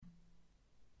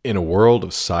In a world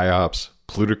of psyops,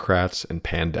 plutocrats, and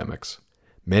pandemics,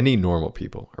 many normal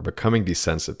people are becoming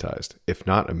desensitized, if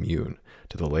not immune,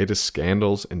 to the latest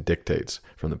scandals and dictates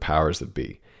from the powers that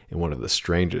be in one of the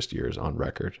strangest years on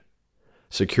record.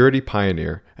 Security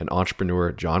pioneer and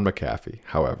entrepreneur John McAfee,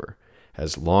 however,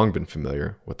 has long been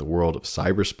familiar with the world of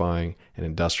cyber spying and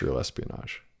industrial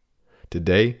espionage.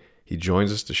 Today, he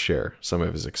joins us to share some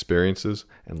of his experiences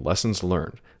and lessons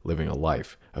learned living a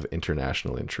life of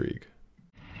international intrigue.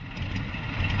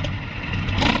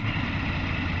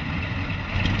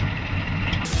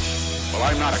 Well,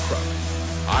 I'm not a crook.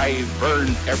 I've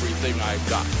earned everything I've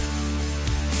got.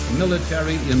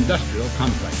 Military-industrial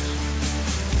complex.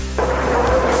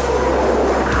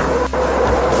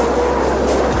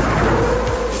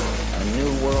 A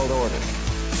new world order.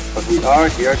 But we are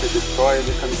here to destroy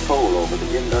the control over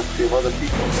the industry of other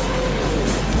people.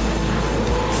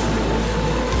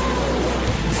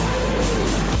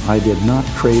 I did not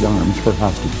trade arms for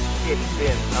hostages. It's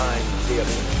been time to be a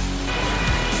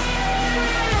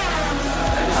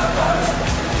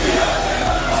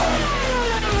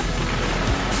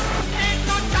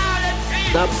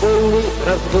На полный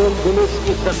разгром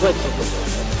гнусных захватчиков.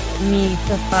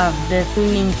 Myth of the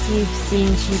 20th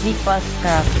Century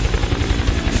Podcast.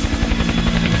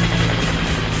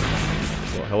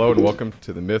 Well, hello and welcome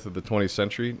to the Myth of the 20th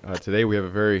Century. Today we have a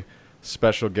very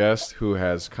special guest who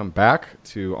has come back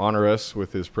to honor us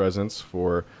with his presence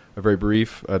for a very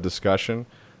brief discussion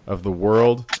of the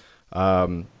world.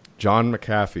 John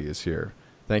McAfee is here.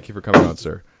 Thank you for coming on,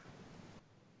 sir.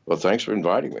 Well, thanks for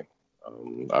inviting me.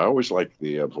 I always like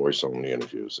the voice-only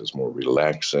interviews. It's more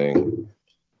relaxing.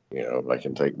 You know, I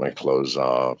can take my clothes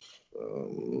off,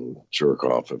 jerk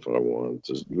off if I want.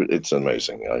 It's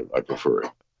amazing. I prefer it.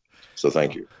 So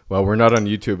thank you. Well, we're not on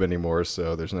YouTube anymore,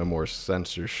 so there's no more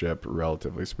censorship,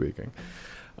 relatively speaking.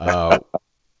 Hard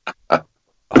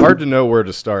to know where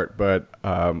to start, but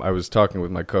I was talking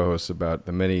with my co-hosts about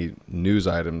the many news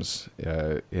items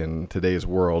in today's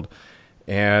world,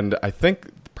 and I think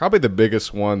probably the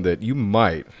biggest one that you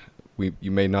may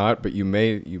not, but you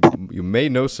may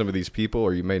know some of these people,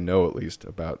 or you may know at least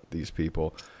about these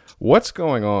people. What's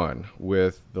going on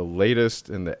with the latest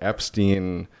in the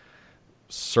Epstein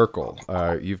circle?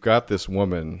 You've got this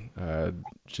woman,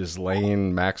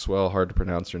 Ghislaine Maxwell, hard to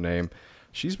pronounce her name.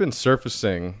 She's been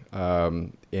surfacing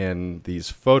in these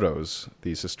photos,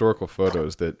 these historical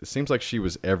photos, that it seems like she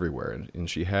was everywhere, and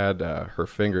she had her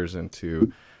fingers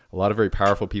into a lot of very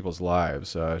powerful people's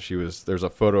lives. There's a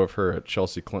photo of her at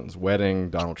Chelsea Clinton's wedding.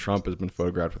 Donald Trump has been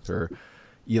photographed with her.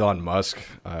 Elon Musk,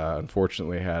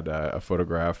 unfortunately, had a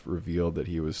photograph revealed that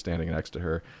he was standing next to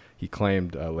her. He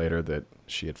claimed later that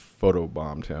she had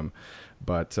photobombed him,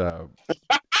 but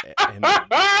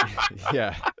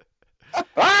yeah.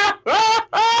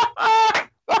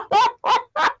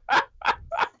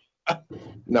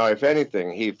 No, if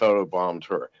anything, he photobombed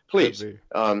her. Please.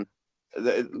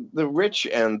 The rich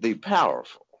and the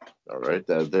powerful, all right?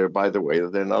 They're, by the way,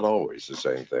 they're not always the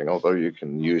same thing, although you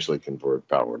can usually convert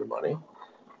power to money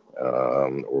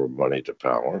or money to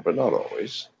power, but not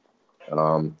always.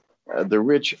 The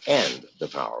rich and the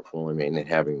powerful, I mean,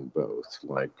 having both,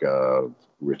 like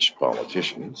rich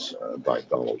politicians like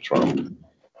Donald Trump,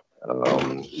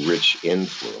 rich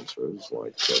influencers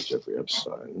like Jeffrey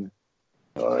Epstein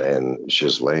and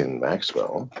Ghislaine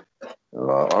Maxwell,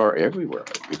 are everywhere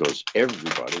because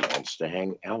everybody wants to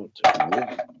hang out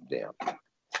with them.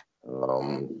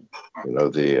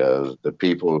 The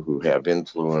people who have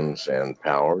influence and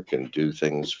power can do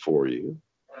things for you.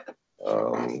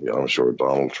 I'm sure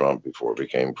Donald Trump, before he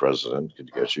became president,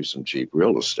 could get you some cheap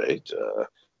real estate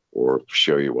or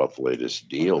show you what the latest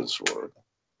deals were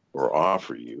or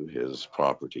offer you his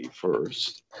property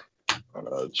first.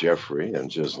 Jeffrey and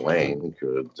Ghislaine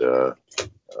could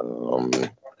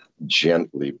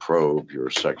gently probe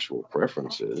your sexual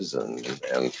preferences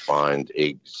and find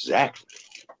exactly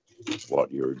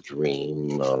what your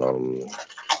dream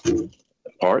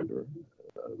partner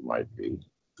might be,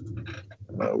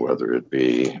 whether it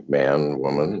be man,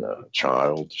 woman,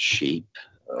 child, sheep,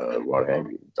 what have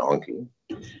you, donkey.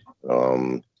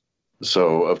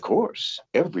 So, of course,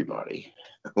 everybody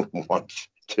wants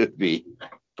to be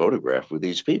photographed with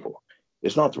these people.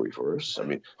 It's not the reverse. I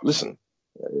mean, listen,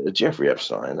 Jeffrey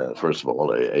Epstein, first of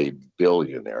all, a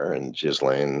billionaire, and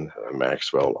Ghislaine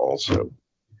Maxwell also,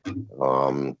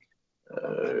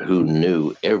 who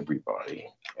knew everybody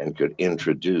and could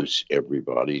introduce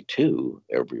everybody to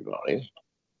everybody,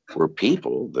 were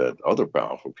people that other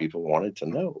powerful people wanted to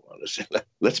know.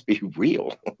 Let's be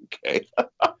real, okay?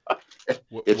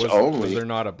 Was there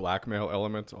not a blackmail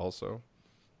element also?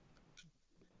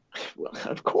 Well,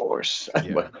 of course.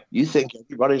 Yeah. But you think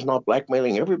everybody's not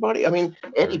blackmailing everybody? I mean,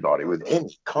 anybody with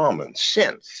any common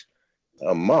sense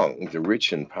among the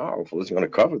rich and powerful is going to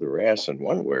cover their ass in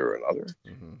one way or another.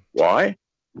 Mm-hmm. Why?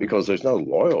 Because there's no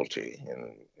loyalty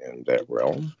in that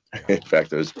realm. In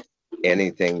fact, there's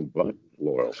anything but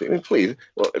loyalty. I mean, please,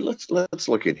 well, let's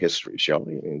look at history, shall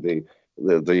we? I mean,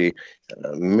 the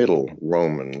Middle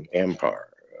Roman Empire,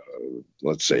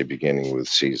 let's say, beginning with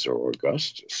Caesar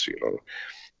Augustus.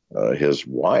 His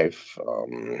wife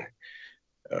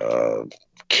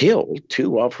killed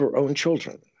two of her own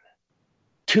children.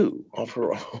 Two of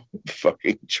her own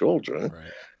fucking children,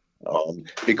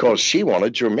 because she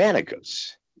wanted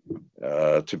Germanicus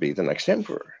to be the next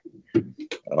emperor.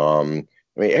 I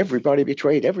mean, everybody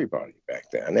betrayed everybody back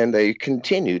then, and they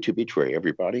continue to betray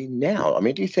everybody now. I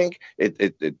mean, do you think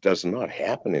it does not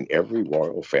happen in every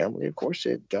royal family? Of course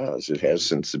it does. It has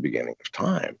since the beginning of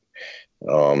time.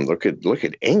 Look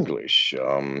at English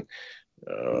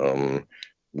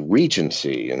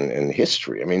regency and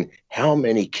history. I mean, how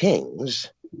many kings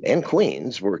and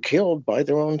queens were killed by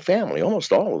their own family?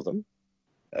 Almost all of them.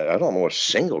 I don't know a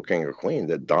single king or queen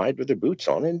that died with their boots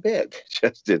on in bed. It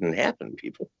just didn't happen,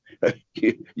 people.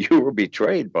 You were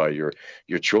betrayed by your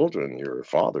children, your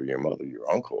father, your mother, your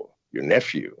uncle, your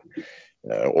nephew,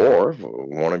 or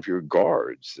one of your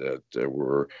guards that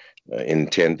were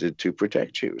intended to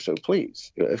protect you. So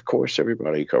please, of course,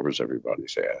 everybody covers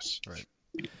everybody's ass. Right.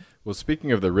 Well,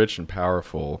 speaking of the rich and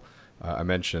powerful, I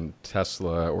mentioned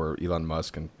Tesla, or Elon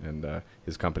Musk, and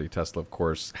his company Tesla, of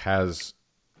course, has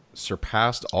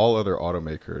surpassed all other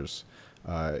automakers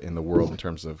in the world in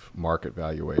terms of market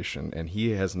valuation. And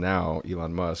he has now,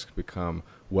 Elon Musk, become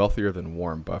wealthier than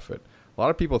Warren Buffett. A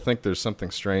lot of people think there's something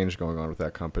strange going on with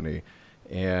that company.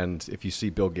 And if you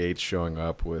see Bill Gates showing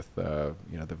up with the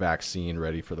vaccine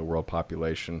ready for the world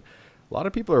population, a lot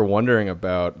of people are wondering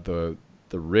about the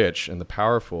rich and the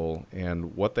powerful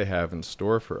and what they have in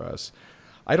store for us.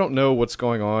 I don't know what's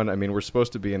going on. I mean, we're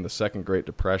supposed to be in the second Great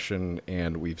Depression,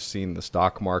 and we've seen the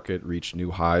stock market reach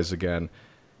new highs again.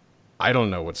 I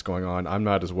don't know what's going on. I'm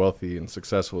not as wealthy and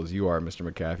successful as you are, Mr.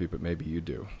 McAfee, but maybe you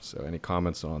do. So any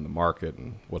comments on the market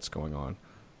and what's going on?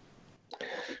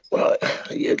 Well,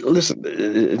 listen,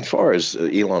 as far as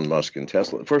Elon Musk and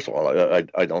Tesla, first of all,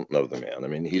 I don't know the man. I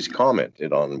mean, he's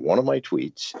commented on one of my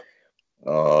tweets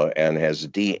and has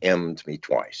DM'd me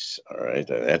twice. All right.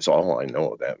 That's all I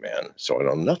know of that man. So I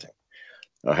know nothing.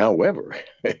 However,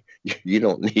 you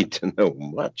don't need to know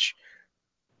much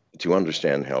to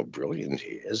understand how brilliant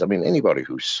he is. I mean, anybody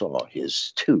who saw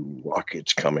his two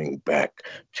rockets coming back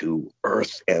to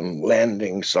Earth and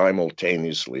landing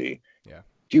simultaneously,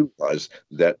 you realize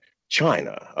that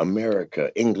China,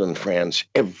 America, England, France,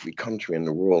 every country in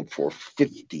the world for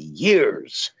 50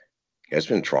 years has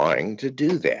been trying to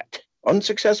do that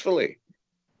unsuccessfully.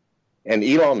 And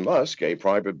Elon Musk, a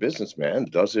private businessman,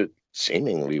 does it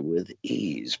seemingly with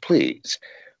ease. Please.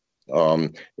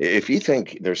 If you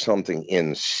think there's something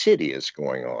insidious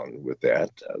going on with that,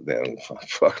 then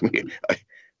fuck me.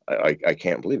 I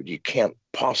can't believe it. You can't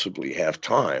possibly have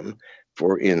time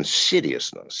for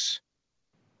insidiousness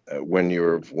when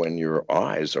your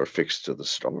eyes are fixed to the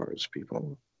stars,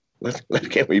 people.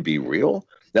 Can we be real?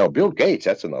 Now, Bill Gates,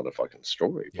 that's another fucking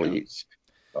story, please.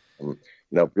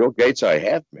 Now, Bill Gates, I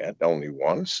have met only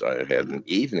once. I had an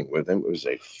evening with him. It was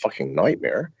a fucking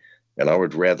nightmare. And I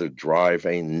would rather drive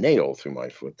a nail through my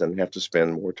foot than have to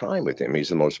spend more time with him. He's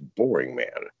the most boring man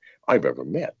I've ever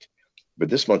met. But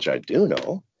this much I do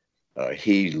know.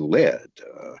 He led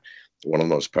one of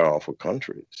the most powerful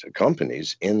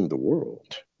companies in the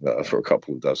world for a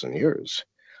couple of dozen years.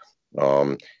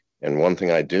 And one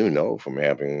thing I do know from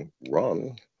having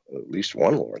run at least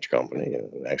one large company,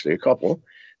 actually a couple,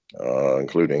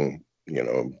 including,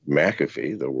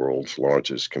 McAfee, the world's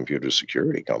largest computer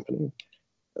security company,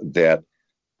 that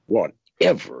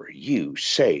whatever you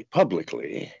say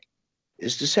publicly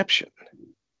is deception,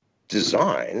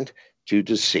 designed to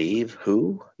deceive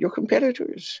who? Your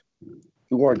competitors,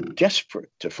 who are desperate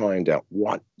to find out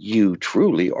what you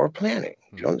truly are planning.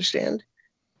 Do you understand?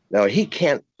 Now, he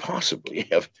can't possibly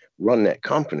have run that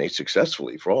company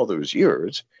successfully for all those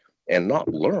years and not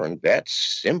learned that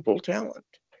simple talent.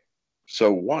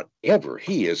 So whatever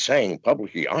he is saying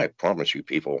publicly, I promise you,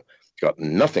 people, got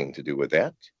nothing to do with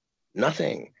that.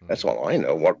 Nothing. That's all I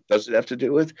know. What does it have to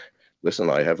do with? Listen,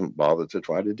 I haven't bothered to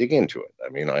try to dig into it. I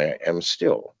mean, I am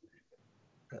still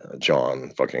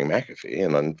John fucking McAfee,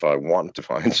 and if I want to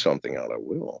find something out, I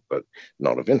will, but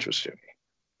not of interest to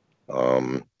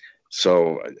me.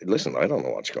 So, listen, I don't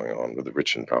know what's going on with the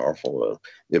rich and powerful.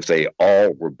 If they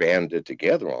all were banded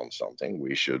together on something,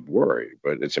 we should worry,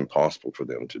 but it's impossible for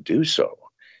them to do so.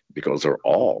 because they're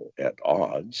all at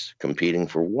odds, competing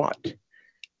for what?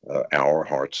 Our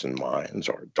hearts and minds,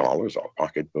 our dollars, our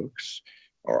pocketbooks,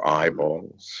 our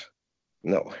eyeballs.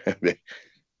 No, it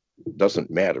doesn't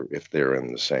matter if they're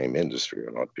in the same industry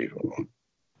or not, people.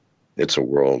 It's a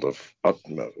world of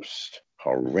utmost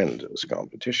horrendous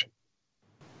competition.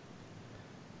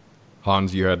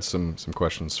 Hans, you had some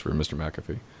questions for Mr.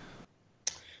 McAfee.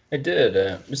 I did.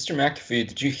 Mr. McAfee,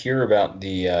 did you hear about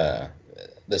the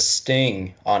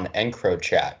sting on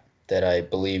EncroChat that I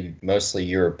believe mostly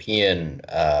European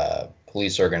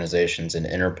police organizations and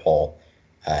Interpol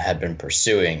had been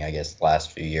pursuing, I guess, the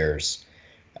last few years?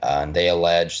 And they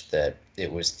alleged that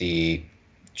it was the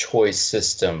choice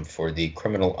system for the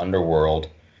criminal underworld,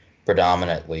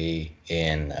 predominantly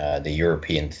in the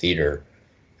European theater.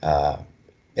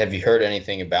 Have you heard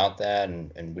anything about that?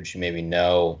 And would you maybe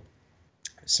know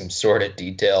some sort of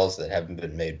details that haven't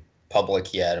been made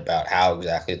public yet about how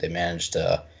exactly they managed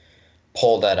to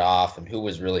pull that off and who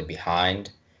was really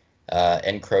behind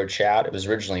EncroChat? It was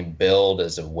originally billed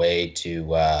as a way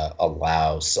to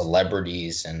allow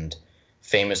celebrities and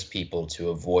famous people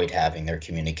to avoid having their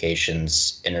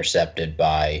communications intercepted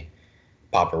by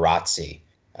paparazzi,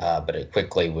 but it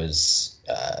quickly was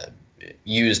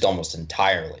used almost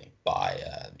entirely by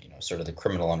sort of the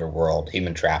criminal underworld,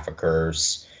 human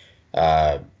traffickers,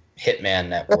 hitman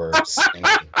networks.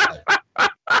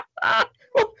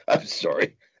 I'm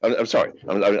sorry. I'm sorry.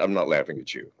 I'm not laughing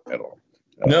at you at all.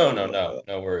 No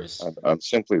worries. I'm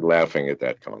simply laughing at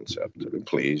that concept.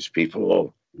 Please,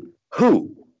 people,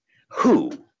 who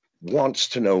wants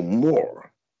to know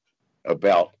more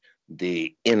about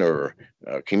the inner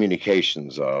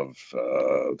communications of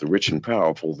the rich and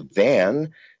powerful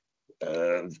than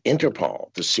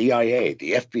Interpol, the CIA,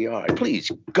 the FBI?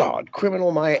 Please, God,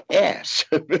 criminal my ass.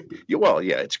 Well,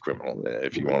 yeah, it's criminal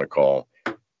if you want to call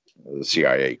the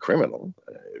CIA criminal.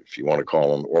 If you want to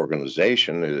call an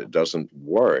organization, it doesn't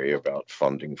worry about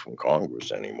funding from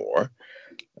Congress anymore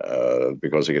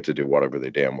because they get to do whatever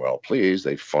they damn well please.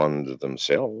 They fund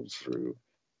themselves through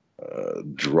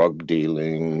drug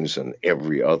dealings and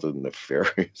every other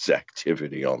nefarious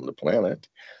activity on the planet.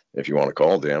 If you want to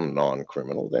call them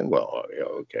non-criminal, then, well, yeah,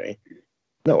 okay.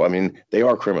 No, I mean, they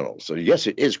are criminals. So, yes,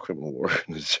 it is criminal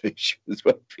organizations,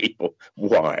 but people,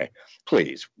 why?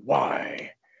 Please,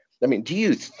 why? I mean, do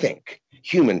you think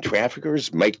human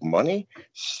traffickers make money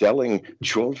selling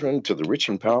children to the rich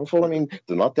and powerful? I mean,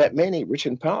 there are not that many rich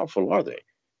and powerful, are they?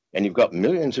 And you've got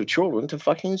millions of children to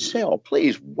fucking sell.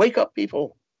 Please, wake up,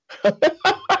 people.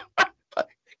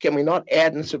 Can we not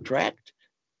add and subtract?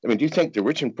 I mean, do you think the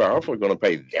rich and powerful are going to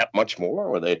pay that much more,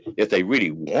 or if they really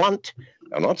want?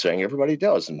 I'm not saying everybody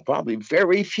does, and probably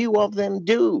very few of them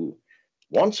do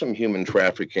want some human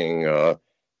trafficking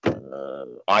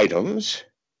items.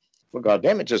 Well,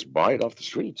 goddamn it, just buy it off the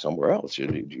street somewhere else. You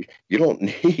don't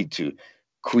need to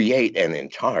create an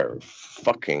entire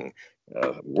fucking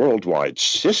worldwide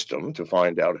system to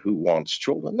find out who wants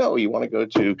children. No, you want to go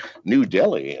to New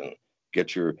Delhi and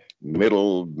get your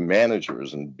middle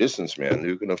managers and businessmen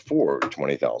who can afford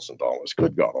 $20,000.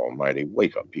 Good God Almighty,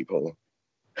 wake up, people.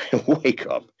 Wake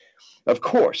up. Of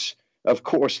course,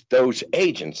 those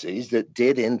agencies that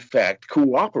did, in fact,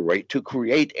 cooperate to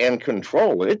create and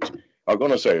control it are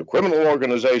going to say, criminal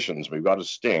organizations, we've got a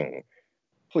sting.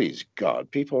 Please, God,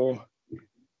 people.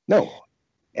 No,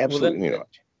 absolutely not.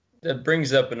 That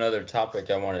brings up another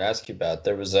topic I wanted to ask you about.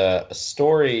 There was a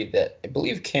story that I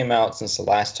believe came out since the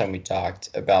last time we talked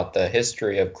about the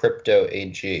history of Crypto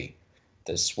AG,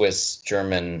 the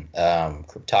Swiss-German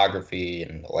cryptography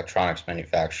and electronics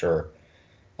manufacturer.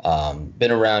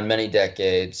 Been around many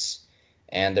decades,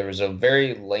 and there was a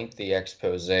very lengthy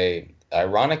expose,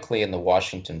 ironically in the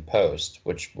Washington Post,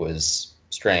 which was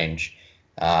strange,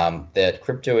 that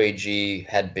Crypto AG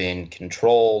had been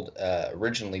controlled,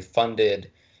 originally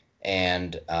funded,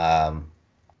 and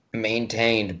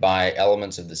maintained by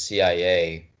elements of the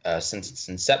CIA since its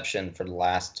inception for the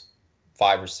last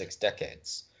 5 or 6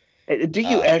 decades. Do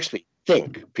you actually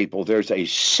think, people, there's a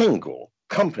single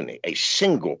company, a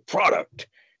single product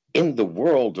in the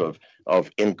world of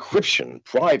encryption,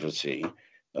 privacy,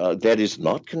 that is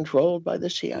not controlled by the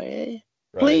CIA?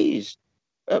 Right. Please.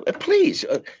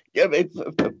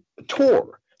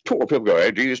 Tor. People go, hey,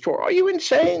 do you use Tor? Are you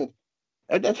insane?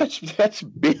 That's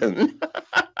been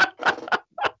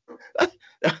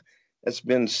that's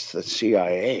been the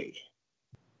CIA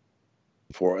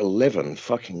for 11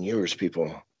 fucking years,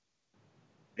 people.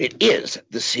 It is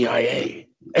the CIA.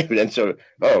 And so,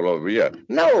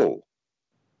 no.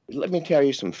 Let me tell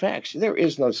you some facts. There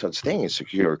is no such thing as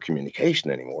secure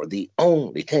communication anymore. The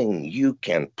only thing you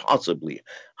can possibly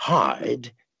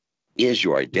hide is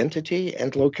your identity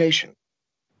and location.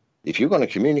 If you're going to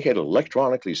communicate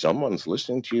electronically, someone's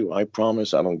listening to you, I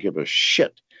promise I don't give a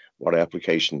shit what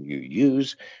application you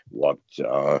use, what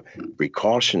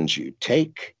precautions you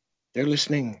take. They're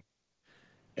listening.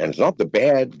 And it's not the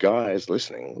bad guys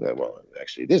listening. Well,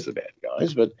 actually, it is the bad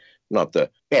guys, but not the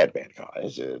bad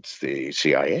guys. It's the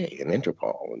CIA and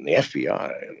Interpol and the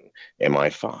FBI and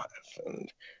MI5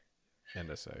 and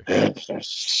NSA,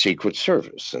 Secret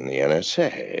Service and the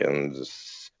NSA and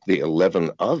the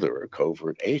 11 other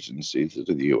covert agencies of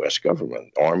the U.S.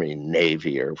 government, Army,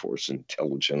 Navy, Air Force,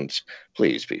 intelligence.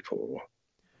 Please, people.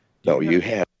 You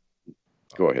have.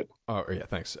 Go ahead. Oh, yeah,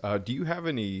 thanks. Do you have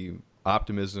any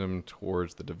optimism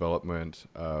towards the development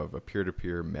of a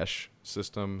peer-to-peer mesh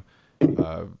system?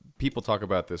 People talk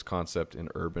about this concept in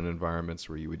urban environments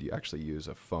where you would actually use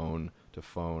a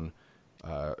phone-to-phone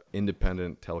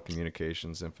independent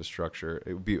telecommunications infrastructure.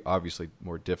 It would be obviously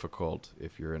more difficult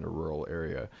if you're in a rural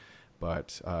area,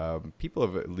 but people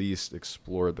have at least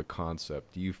explored the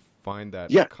concept. Do you find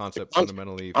that concept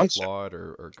fundamentally flawed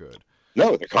or good?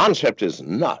 No, the concept is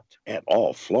not at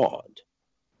all flawed,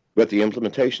 but the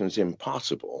implementation is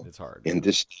impossible. It's hard in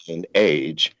this day and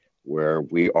age where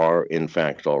we are, in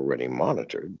fact, already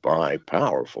monitored by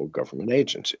powerful government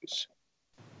agencies.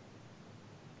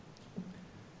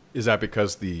 Is that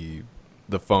because the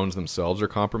phones themselves are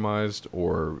compromised,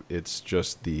 or it's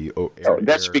just the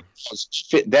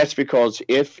that's because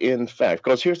if, in fact,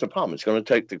 because here's the problem, it's going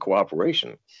to take the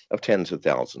cooperation of tens of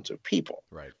thousands of people.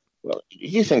 Right. Well,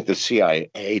 you think the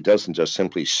CIA doesn't just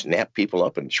simply snap people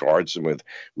up and charge them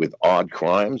with odd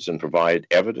crimes and provide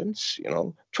evidence?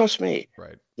 Trust me.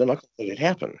 Right. They're not going to let it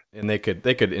happen. And they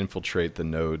could infiltrate the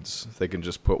nodes. They can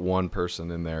just put one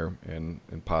person in there and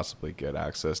possibly get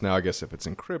access. Now, I guess if it's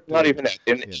encrypted, not even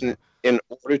that. In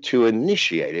order to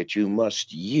initiate it, you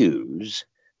must use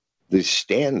the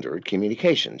standard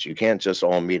communications. You can't just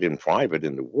all meet in private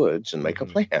in the woods and make a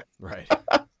plan. Right.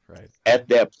 Right. At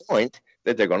that point,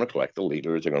 that they're going to collect the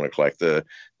leaders, they're going to collect the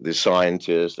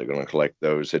scientists, they're going to collect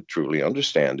those that truly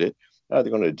understand it. They're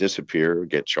going to disappear,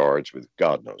 get charged with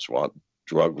God knows what,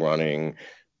 drug running,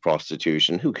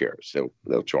 prostitution. Who cares?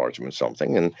 They'll charge them with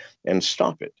something and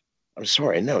stop it. I'm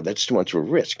sorry, no, that's too much of a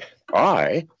risk.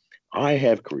 I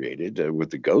have created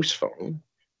with the Ghost phone,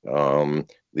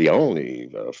 the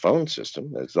only phone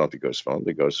system. It's not the Ghost phone,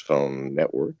 the Ghost phone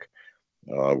network.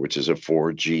 Which is a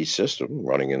 4G system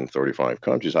running in 35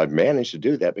 countries. I've managed to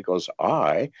do that because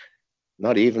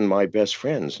not even my best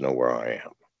friends know where I am.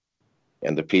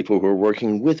 And the people who are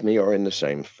working with me are in the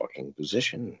same fucking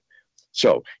position.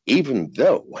 So even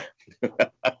though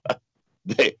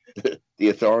the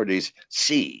authorities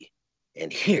see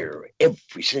and hear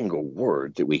every single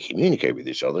word that we communicate with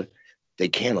each other, they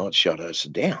cannot shut us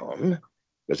down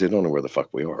because they don't know where the fuck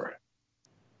we are.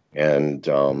 And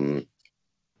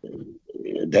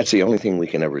that's the only thing we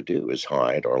can ever do is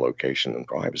hide our location and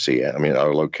privacy. I mean,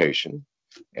 our location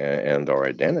and our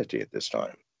identity at this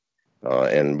time.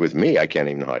 And with me, I can't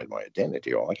even hide my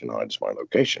identity. All I can hide is my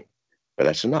location. But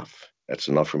that's enough. That's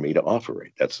enough for me to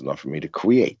operate. That's enough for me to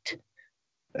create.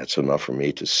 That's enough for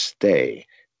me to stay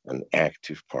an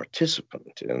active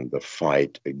participant in the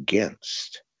fight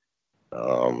against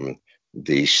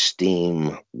the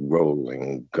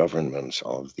steam-rolling governments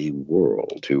of the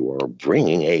world who are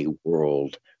bringing a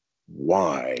worldwide,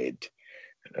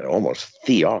 almost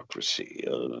theocracy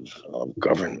of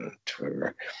government,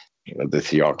 or the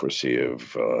theocracy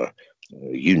of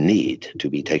you need to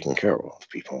be taken care of,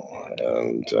 people.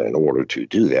 And in order to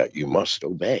do that, you must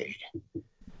obey.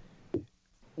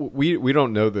 We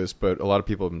don't know this, but a lot of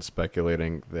people have been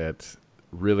speculating that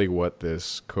really what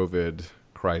this COVID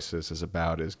crisis is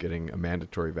about is getting a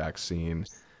mandatory vaccine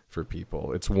for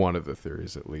people. It's one of the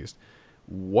theories, at least.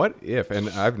 What if, and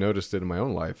I've noticed it in my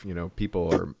own life,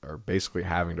 people are basically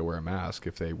having to wear a mask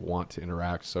if they want to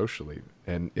interact socially,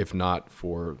 and if not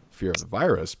for fear of the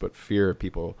virus, but fear of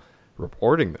people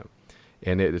reporting them.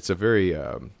 And it's a very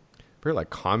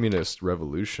like communist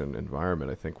revolution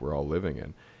environment I think we're all living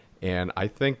in. And I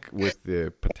think with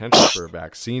the potential for a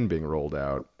vaccine being rolled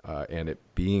out and it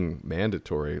being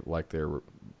mandatory, like they're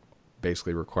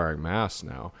basically requiring masks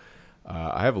now,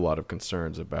 I have a lot of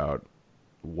concerns about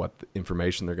what the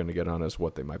information they're going to get on us,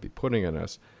 what they might be putting in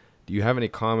us. Do you have any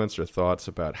comments or thoughts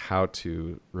about how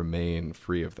to remain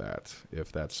free of that,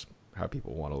 if that's how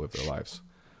people want to live their lives?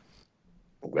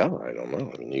 Well, I don't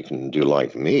know. I mean, you can do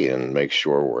like me and make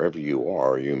sure wherever you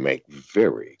are, you make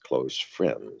very close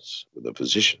friends with a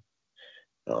physician.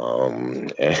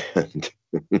 And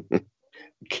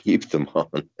keep them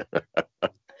on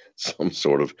some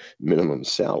sort of minimum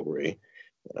salary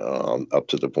up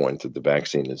to the point that the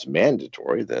vaccine is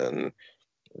mandatory, then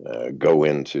go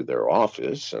into their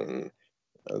office and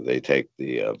they take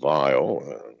the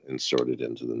vial, insert it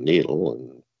into the needle,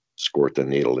 and squirt the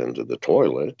needle into the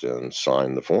toilet and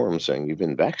sign the form saying you've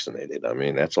been vaccinated. I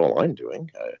mean, that's all I'm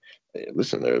doing.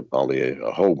 Listen, there are probably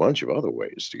a whole bunch of other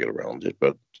ways to get around it,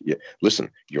 but listen,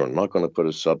 you're not going to put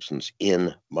a substance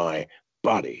in my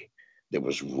body that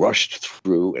was rushed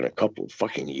through in a couple of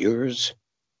fucking years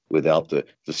without the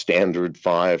standard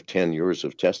 5-10 years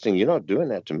of testing. You're not doing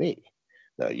that to me.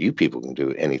 Now, you people can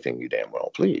do anything you damn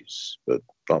well please, but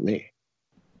not me.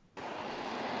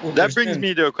 Well, that brings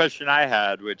me to a question I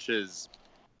had, which is,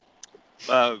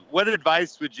 what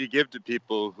advice would you give to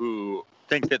people who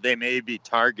think that they may be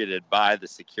targeted by the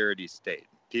security state?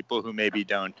 People who maybe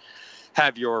don't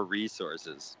have your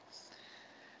resources?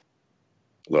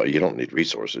 Well, you don't need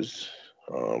resources.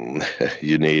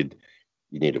 You need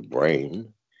a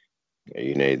brain.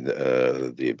 You need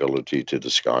the ability to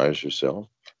disguise yourself.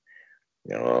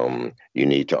 You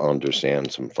need to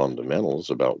understand some fundamentals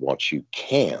about what you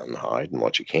can hide and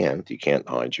what you can't. You can't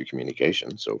hide your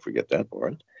communication, so forget that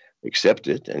part. Accept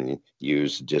it and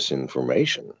use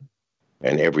disinformation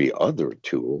and every other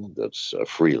tool that's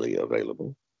freely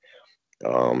available.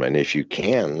 And if you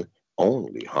can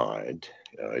only hide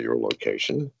your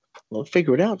location, well,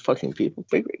 figure it out, fucking people.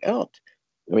 Figure it out.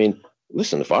 I mean,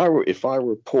 listen, if I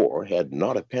were poor, had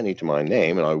not a penny to my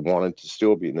name, and I wanted to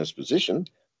still be in this position,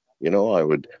 I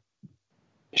would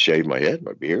shave my head,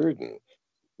 my beard, and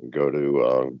go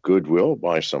to Goodwill,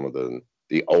 buy some of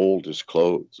the oldest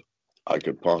clothes I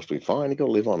could possibly find, and go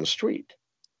live on the street.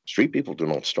 Street people do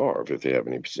not starve if they have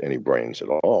any brains at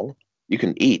all. You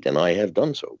can eat, and I have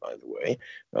done so, by the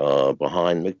way,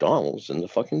 behind McDonald's in the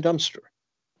fucking dumpster.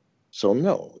 So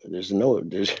no,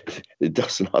 it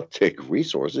does not take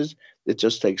resources. It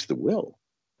just takes the will.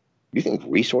 You think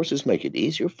resources make it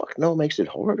easier? Fuck no, it makes it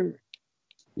harder.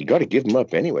 You got to give them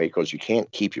up anyway because you can't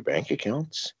keep your bank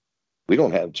accounts.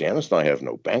 Janice and I have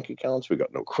no bank accounts. We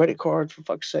got no credit cards, for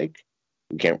fuck's sake.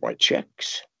 We can't write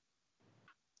checks.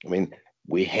 I mean,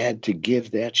 we had to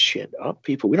give that shit up,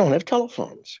 people. We don't have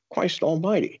telephones. Christ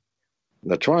almighty.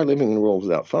 Now, try living in a world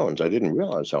without phones. I didn't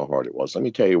realize how hard it was. Let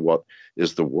me tell you what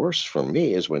is the worst for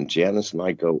me is when Janice and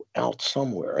I go out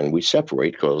somewhere and we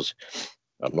separate because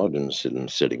I'm not interested in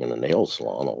sitting in a nail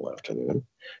salon all afternoon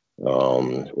or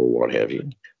what have you.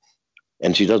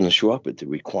 And she doesn't show up at the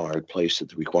required place at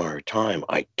the required time.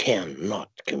 I cannot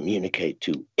communicate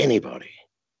to anybody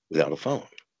without a phone,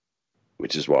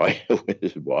 which is why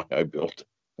I built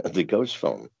the ghost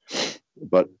phone.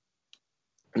 But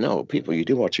no, people, you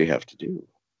do what you have to do.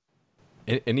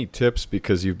 Any tips,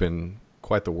 because you've been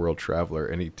quite the world traveler,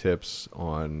 any tips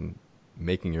on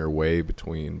making your way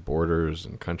between borders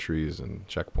and countries and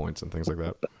checkpoints and things like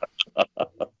that?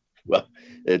 Well,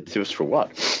 tips for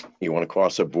what? You want to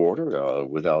cross a border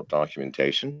without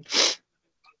documentation?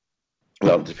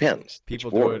 Well, it depends.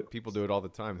 People do it all the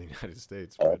time in the United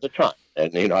States. All the time.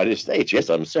 In the United States, yes,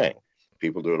 I'm saying.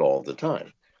 People do it all the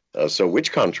time. So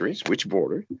which countries, which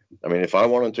border? I mean, if I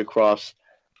wanted to cross,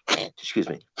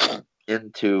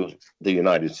 into the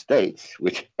United States,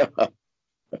 which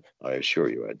I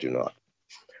assure you I do not,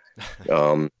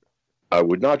 I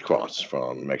would not cross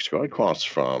from Mexico. I'd cross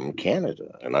from Canada,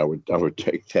 and I would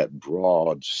take that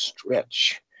broad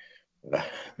stretch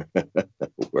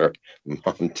where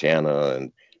Montana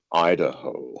and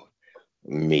Idaho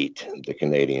meet the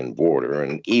Canadian border,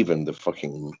 and even the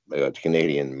fucking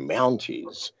Canadian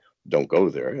Mounties don't go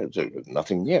there. There's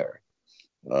nothing there.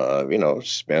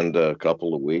 Spend a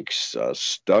couple of weeks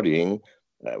studying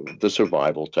the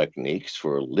survival techniques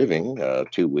for living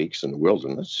 2 weeks in the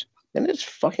wilderness, and it's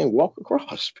fucking walk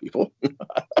across, people.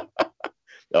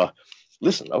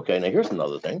 Listen, okay, now here's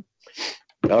another thing.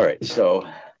 All right, so,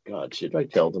 God, should I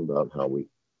tell them about how we,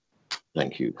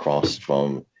 thank you, crossed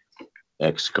from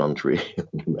X country,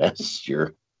 yes,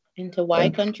 you're into Y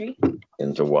country?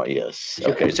 Into Y, yes.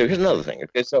 Okay, so here's another thing.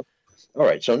 Okay, so, all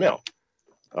right, so now,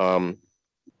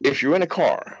 if you're in a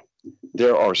car,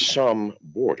 there are some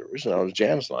borders. Now,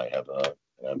 Janice and I have a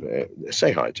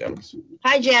say hi, Janice.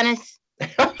 Hi, Janice.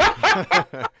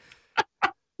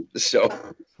 So,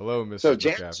 hello, Mrs. So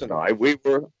Janice McAfee and I,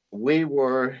 we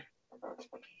were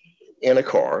in a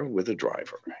car with a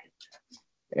driver,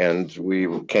 and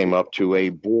we came up to a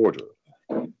border,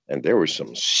 and there were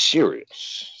some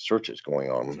serious searches going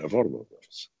on of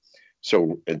automobiles.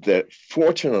 So that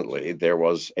fortunately there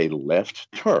was a left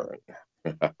turn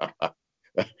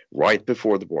right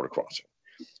before the border crossing.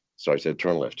 So I said,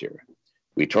 turn left here.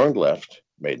 We turned left,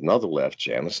 made another left.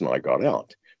 Janice and I got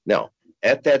out. Now,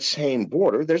 at that same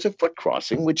border, there's a foot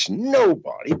crossing which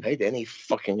nobody paid any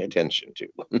fucking attention to.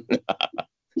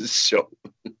 so,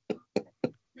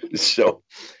 so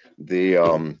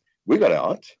we got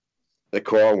out. The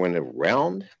car went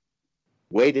around,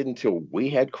 waited until we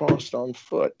had crossed on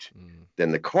foot.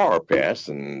 Then the car passed,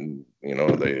 and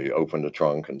they opened the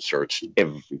trunk and searched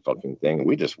every fucking thing. And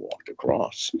we just walked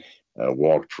across,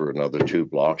 walked for another 2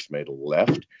 blocks, made a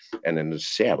left, and then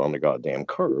just sat on the goddamn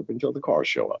curb until the car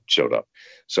showed up.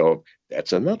 So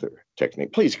that's another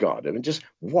technique. Please God, I mean, just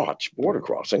watch border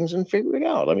crossings and figure it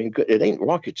out. I mean, it ain't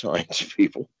rocket science,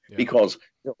 people, because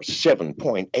there are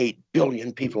 7.8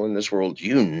 billion people in this world.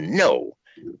 You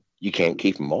can't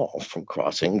keep them all from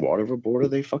crossing whatever border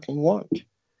they fucking want.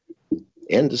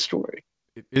 End of story.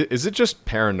 Is it just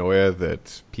paranoia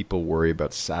that people worry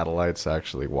about satellites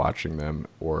actually watching them,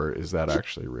 or is that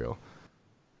actually real?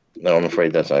 No, I'm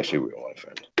afraid that's actually real, my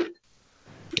friend.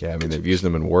 Yeah, I mean, they've used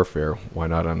them in warfare. Why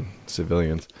not on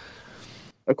civilians?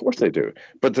 Of course they do.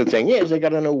 But the thing is, they got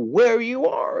to know where you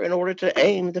are in order to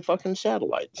aim the fucking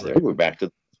satellites. Right. We're back to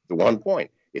the one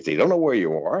point. If they don't know where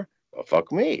you are, well,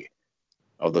 fuck me.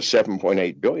 Of the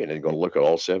 7.8 billion, are you going to look at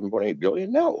all 7.8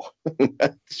 billion? No.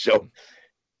 So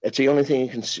that's the only thing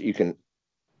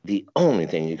the only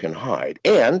thing you can hide.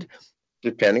 And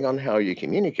depending on how you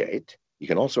communicate, you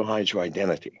can also hide your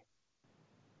identity.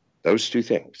 Those 2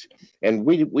 things. And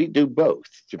we do both,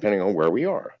 depending on where we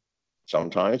are.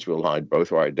 Sometimes we'll hide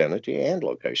both our identity and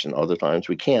location. Other times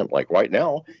we can't. Like right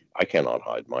now, I cannot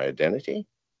hide my identity.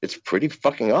 It's pretty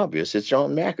fucking obvious. It's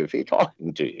John McAfee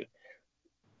talking to you.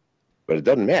 But it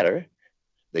doesn't matter.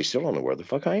 They still don't know where the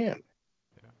fuck I am.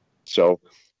 Yeah. So,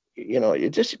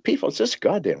 it's just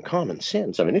goddamn common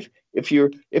sense. I mean, if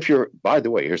you're, by the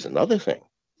way, here's another thing.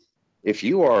 If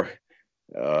you are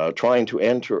trying to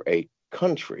enter a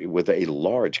country with a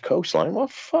large coastline, well,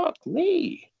 fuck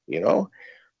me,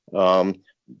 rent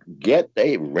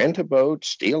a boat,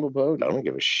 steal a boat. I don't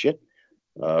give a shit.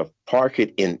 Park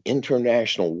it in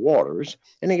international waters,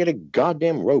 and then get a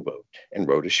goddamn rowboat and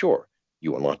row to shore.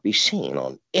 You will not be seen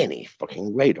on any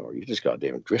fucking radar. You just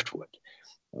goddamn driftwood.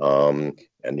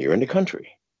 And you're in the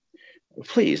country.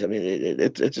 Please, I mean,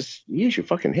 it's just use your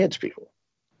fucking heads, people.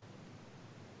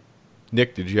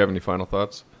 Nick, did you have any final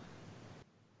thoughts?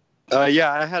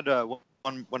 Yeah, I had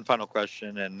one final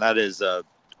question, and that is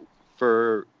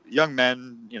for young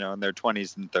men, in their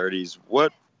 20s and 30s,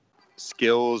 what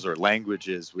skills or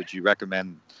languages would you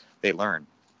recommend they learn?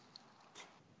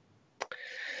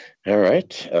 All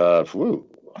right.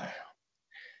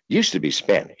 Used to be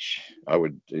Spanish. I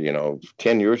would,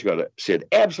 10 years ago, said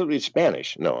absolutely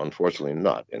Spanish. No, unfortunately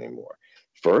not anymore.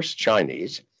 First,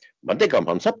 Chinese.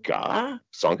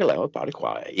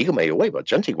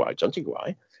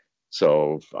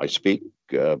 So I speak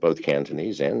both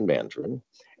Cantonese and Mandarin,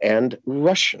 and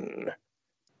Russian.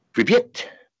 Привет.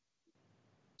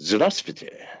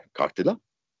 Здравствуйте. Как дела?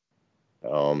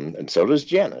 And so does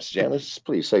Janice. Janice,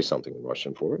 please say something in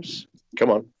Russian for us.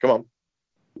 Come on.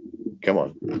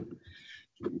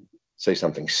 Say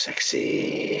something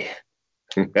sexy.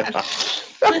 Come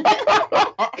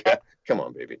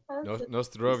on, baby. No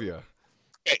zdrowie.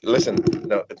 Hey, listen,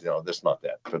 no, that's not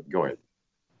that. But go ahead.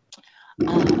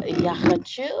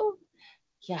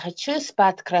 Я хочу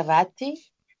спать в кровати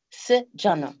с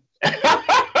Джоном.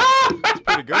 That's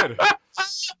pretty good.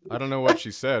 I don't know what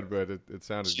she said, but it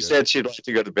sounded good. She said she'd like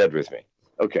to go to bed with me.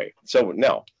 Okay, so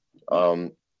now,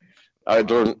 I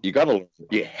learned.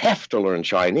 You have to learn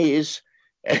Chinese,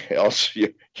 else you're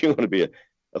going to be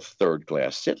a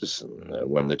third-class citizen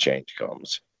when the change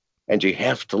comes. And you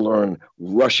have to learn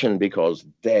Russian because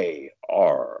they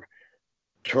are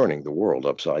turning the world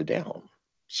upside down.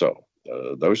 So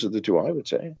those are the 2 I would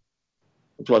say.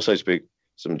 Plus, I speak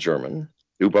some German.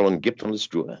 Du wollen gibt uns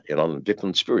Ruhe, in gibt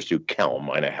uns spürst du kaum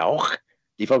eine Hauch.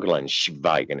 Die Vögelein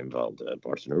schweigen im Walde.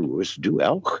 Partner, ruhest du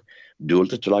auch?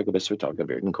 Dulde zu lange bessere Tage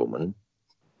werden kommen.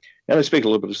 And I speak a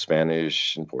little bit of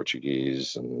Spanish and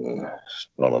Portuguese and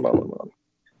on.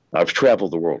 I've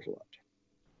traveled the world a lot.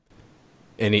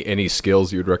 Any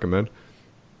skills you'd recommend?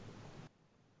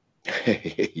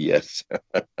 Yes.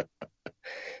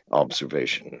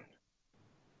 Observation.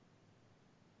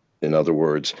 In other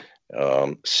words,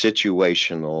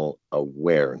 situational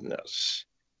awareness.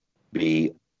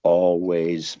 Be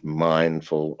always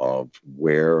mindful of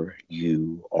where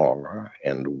you are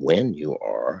and when you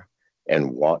are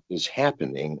and what is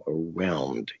happening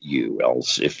around you.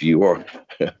 Else, if you want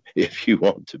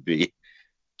to be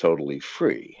totally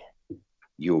free,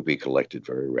 you will be collected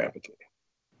very rapidly.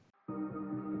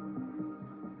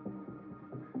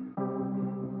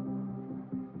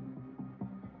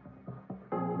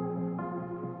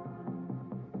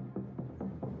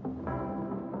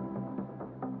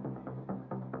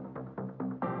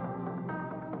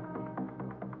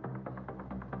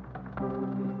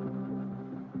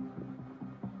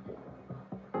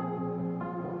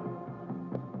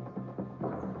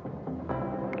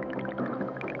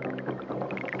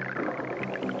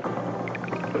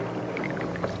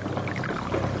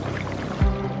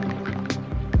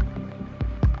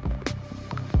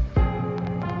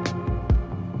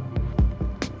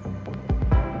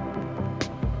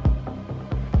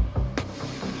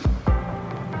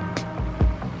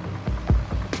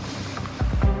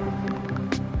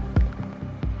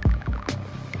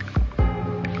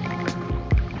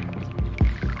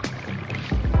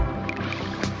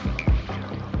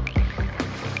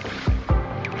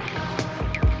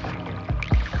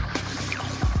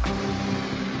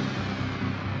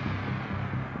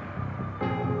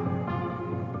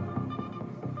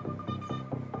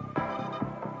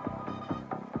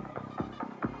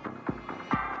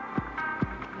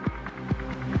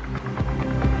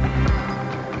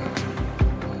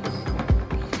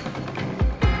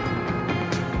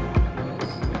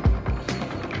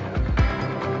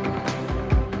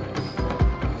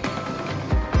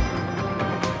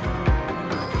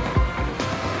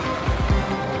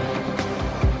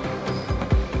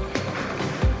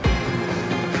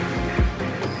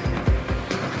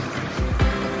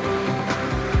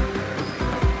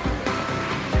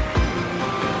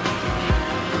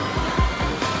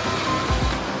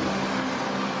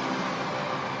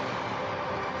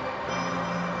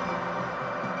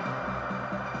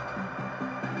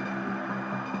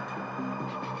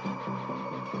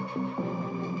 Slow,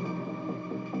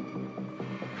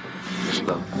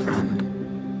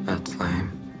 friend. That's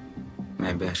lame.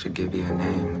 Maybe I should give you a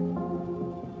name.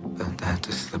 But that's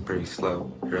a slippery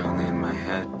slope. You're only in my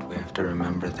head. We have to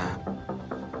remember that.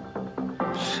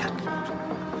 Shit.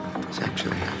 It's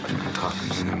actually happening. I'm talking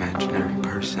to an imaginary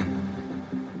person.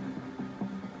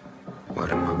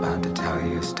 What I'm about to tell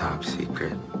you is top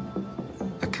secret.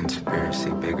 A conspiracy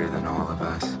bigger than all of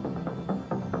us.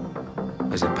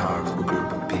 There's a powerful group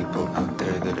of people out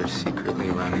there that are secretly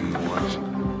running the world.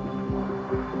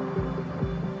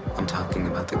 I'm talking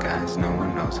about the guys no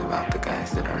one knows about, the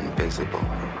guys that are invisible.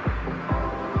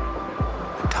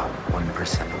 The top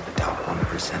 1% of